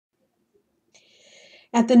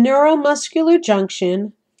At the neuromuscular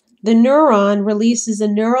junction, the neuron releases a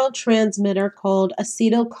neurotransmitter called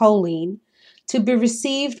acetylcholine to be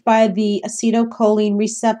received by the acetylcholine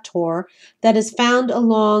receptor that is found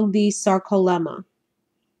along the sarcolemma.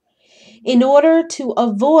 In order to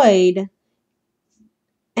avoid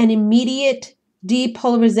an immediate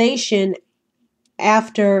depolarization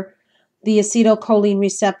after the acetylcholine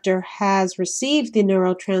receptor has received the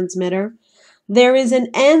neurotransmitter, there is an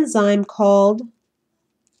enzyme called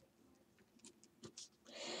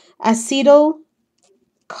acetylcholine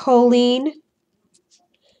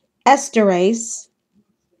esterase,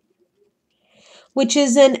 which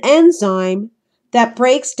is an enzyme that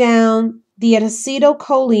breaks down the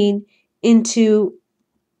acetylcholine into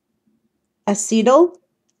acetyl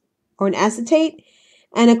or an acetate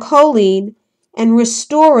and a choline and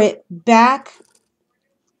restore it back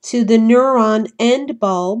to the neuron end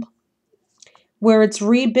bulb where it's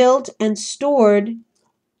rebuilt and stored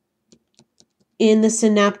in the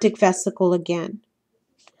synaptic vesicle again.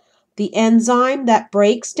 The enzyme that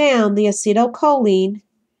breaks down the acetylcholine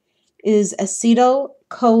is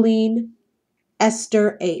acetylcholine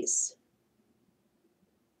esterase.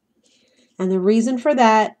 And the reason for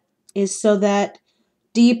that is so that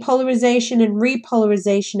depolarization and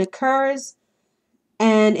repolarization occurs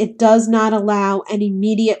and it does not allow an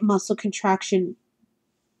immediate muscle contraction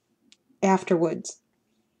afterwards.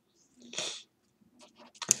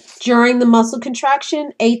 During the muscle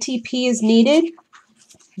contraction, ATP is needed.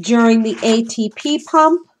 During the ATP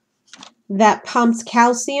pump, that pumps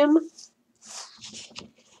calcium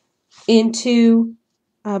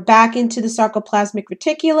back into the sarcoplasmic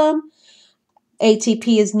reticulum.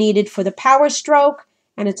 ATP is needed for the power stroke,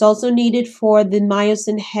 and it's also needed for the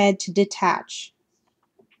myosin head to detach.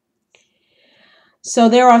 So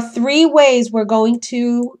there are three ways we're going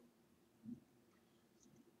to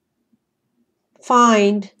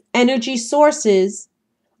find energy sources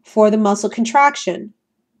for the muscle contraction.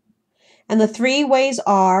 And the three ways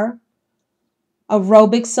are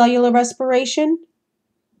aerobic cellular respiration,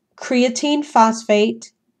 creatine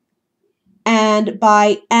phosphate, and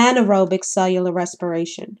by anaerobic cellular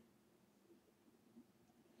respiration.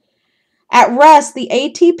 At rest, the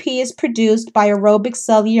ATP is produced by aerobic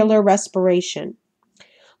cellular respiration.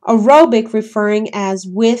 Aerobic referring as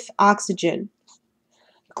with oxygen.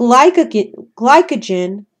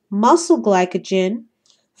 Glycogen, muscle glycogen,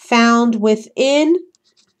 found within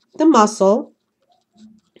the muscle,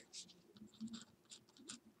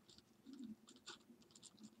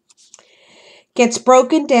 gets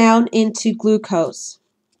broken down into glucose.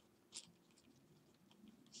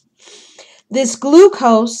 This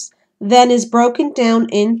glucose then is broken down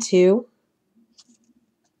into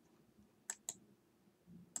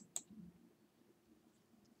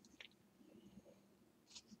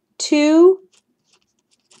two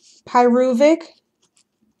pyruvic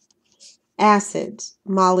acid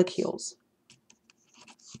molecules.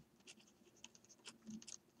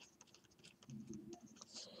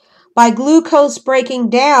 By glucose breaking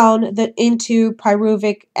down into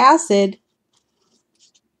pyruvic acid,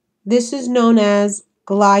 this is known as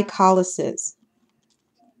glycolysis.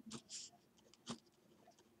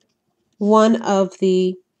 One of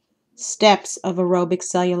the steps of aerobic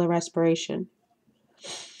cellular respiration.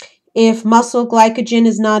 If muscle glycogen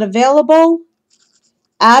is not available,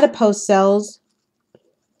 adipose cells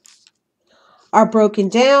are broken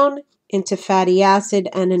down into fatty acid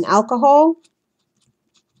and an alcohol.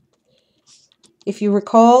 If you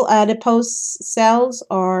recall, adipose cells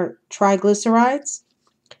are triglycerides.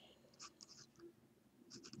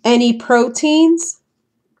 Any proteins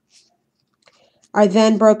are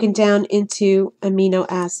then broken down into amino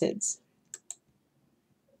acids.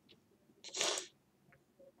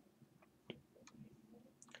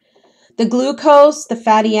 The glucose, the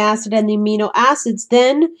fatty acid, and the amino acids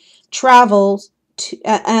then travels to,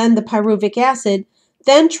 and the pyruvic acid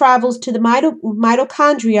then travels to the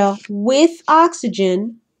mitochondria with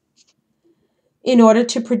oxygen in order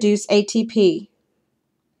to produce ATP.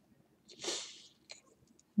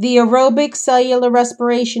 The aerobic cellular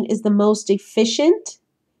respiration is the most efficient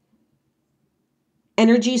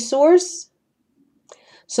energy source.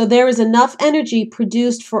 So there is enough energy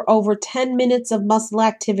produced for over 10 minutes of muscle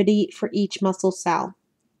activity for each muscle cell.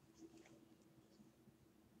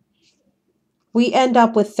 We end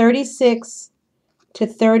up with 36 to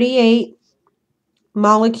 38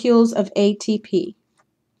 molecules of ATP.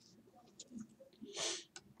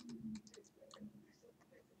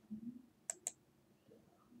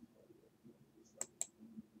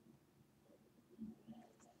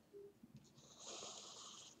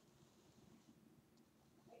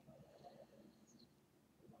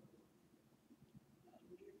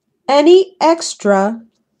 Any extra,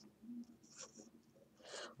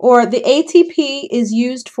 or the ATP is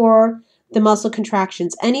used for the muscle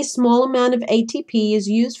contractions. Any small amount of ATP is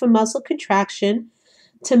used for muscle contraction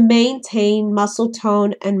to maintain muscle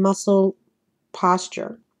tone and muscle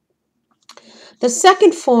posture. The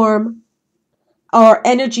second form or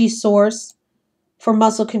energy source for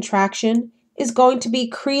muscle contraction is going to be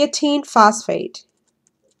creatine phosphate.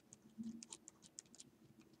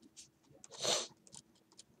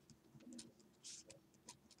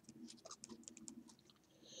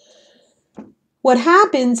 What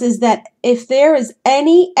happens is that if there is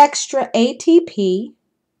any extra ATP,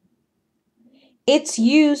 it's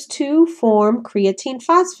used to form creatine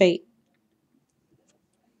phosphate.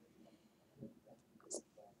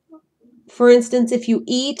 For instance, if you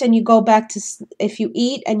eat and you go to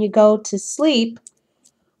sleep,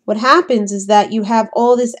 what happens is that you have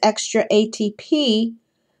all this extra ATP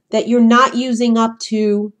that you're not using up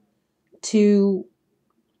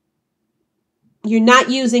you're not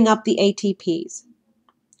using up the ATPs.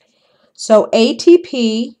 So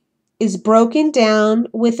ATP is broken down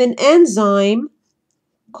with an enzyme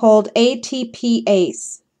called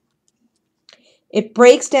ATPase. It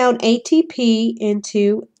breaks down ATP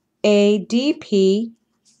into ADP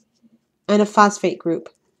and a phosphate group.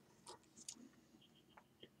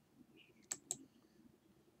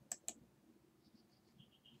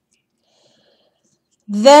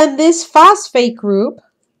 Then this phosphate group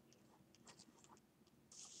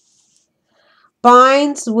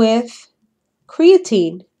binds with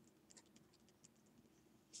creatine.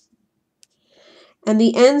 And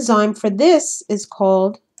the enzyme for this is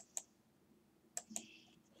called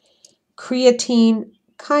creatine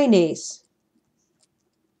kinase.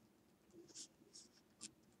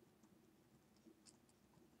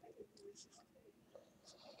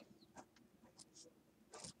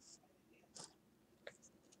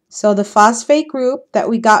 So the phosphate group that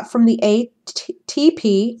we got from the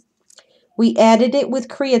ATP, we added it with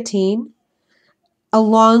creatine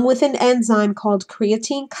along with an enzyme called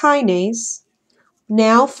creatine kinase,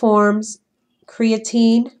 now forms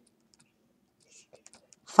creatine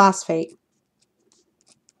phosphate.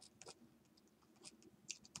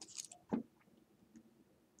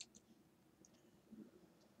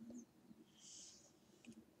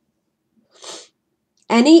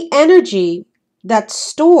 Any energy that's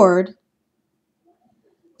stored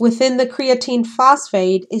within the creatine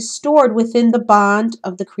phosphate is stored within the bond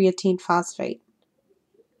of the creatine phosphate.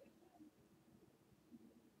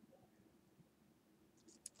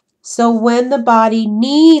 So when the body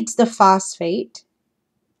needs the phosphate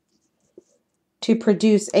to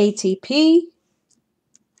produce ATP,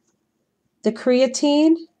 the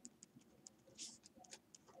creatine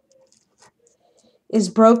is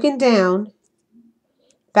broken down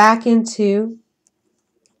back into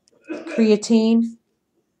creatine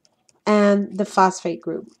and the phosphate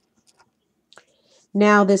group.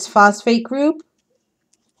 Now this phosphate group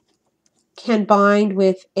can bind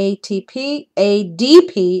with ADP,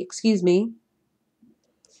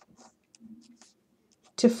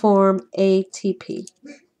 to form ATP.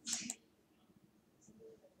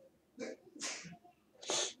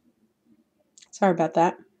 Sorry about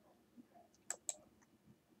that.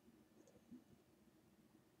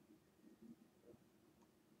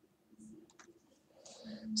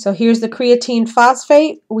 So here's the creatine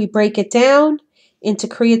phosphate. We break it down into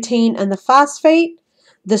creatine and the phosphate.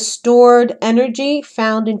 The stored energy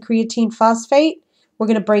found in creatine phosphate, we're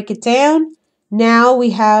going to break it down. Now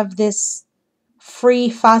we have this free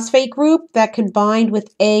phosphate group that can bind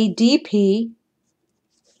with ADP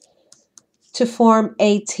to form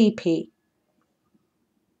ATP.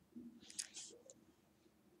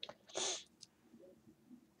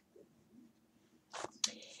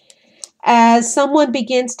 As someone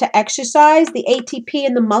begins to exercise, the ATP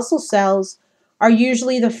in the muscle cells are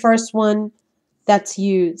usually the first one that's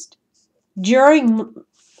used. During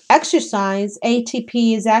exercise,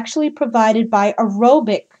 ATP is actually provided by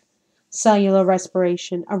aerobic cellular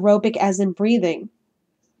respiration, aerobic as in breathing.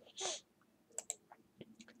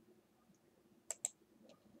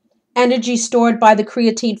 Energy stored by the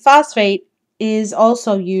creatine phosphate is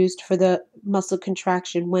also used for the muscle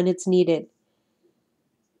contraction when it's needed.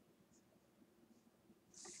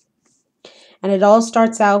 And it all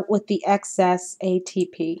starts out with the excess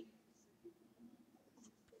ATP.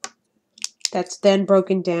 That's then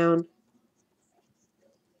broken down.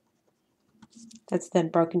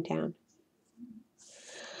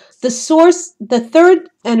 The third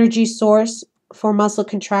energy source for muscle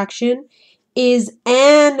contraction is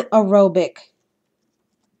anaerobic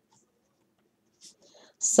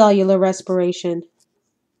cellular respiration.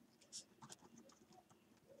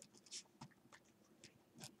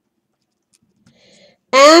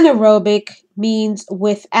 Anaerobic means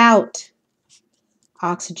without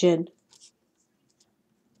oxygen.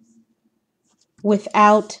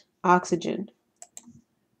 Without oxygen.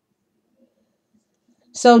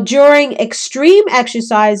 So during extreme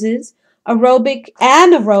exercises, anaerobic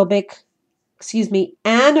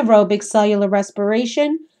cellular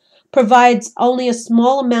respiration provides only a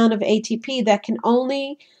small amount of ATP that can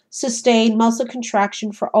only sustain muscle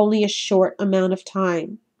contraction for only a short amount of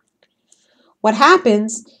time. What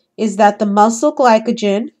happens is that the muscle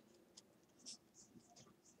glycogen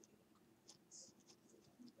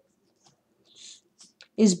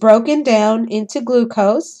is broken down into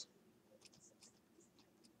glucose.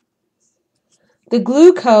 The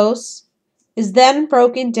glucose is then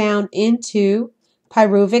broken down into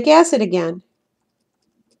pyruvic acid again.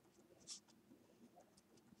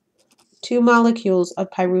 2 molecules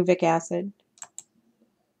of pyruvic acid.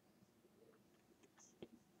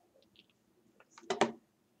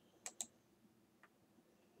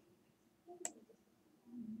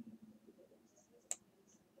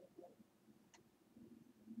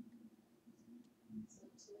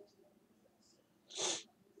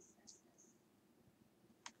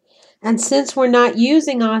 And since we're not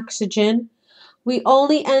using oxygen, we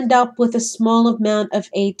only end up with a small amount of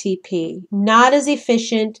ATP, not as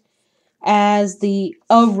efficient as the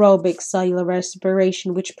aerobic cellular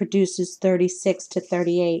respiration, which produces 36 to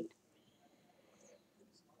 38.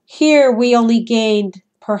 Here we only gained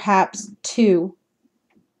perhaps 2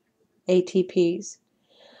 ATPs.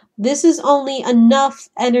 This is only enough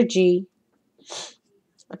energy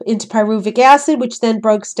into pyruvic acid, which then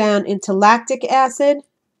breaks down into lactic acid.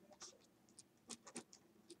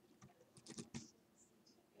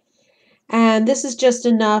 And this is just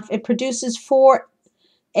enough. It produces 4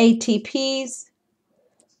 ATPs,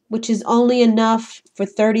 which is only enough for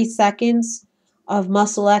 30 seconds of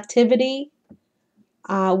muscle activity.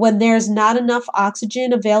 When there's not enough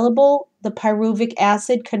oxygen available, the pyruvic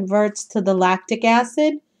acid converts to the lactic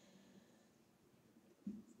acid.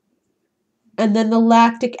 And then the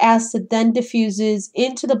lactic acid then diffuses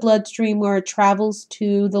into the bloodstream where it travels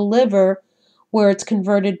to the liver where it's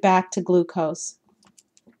converted back to glucose.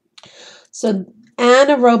 So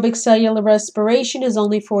anaerobic cellular respiration is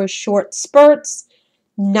only for short spurts,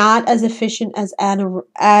 not as efficient as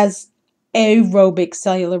aerobic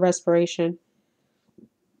cellular respiration.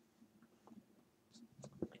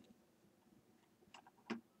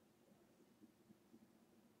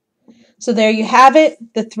 So there you have it,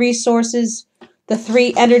 the 3 sources, the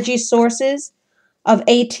 3 energy sources of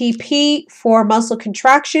ATP for muscle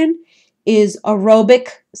contraction is aerobic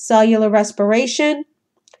cellular respiration,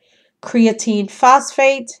 creatine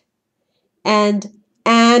phosphate, and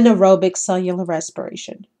anaerobic cellular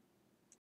respiration.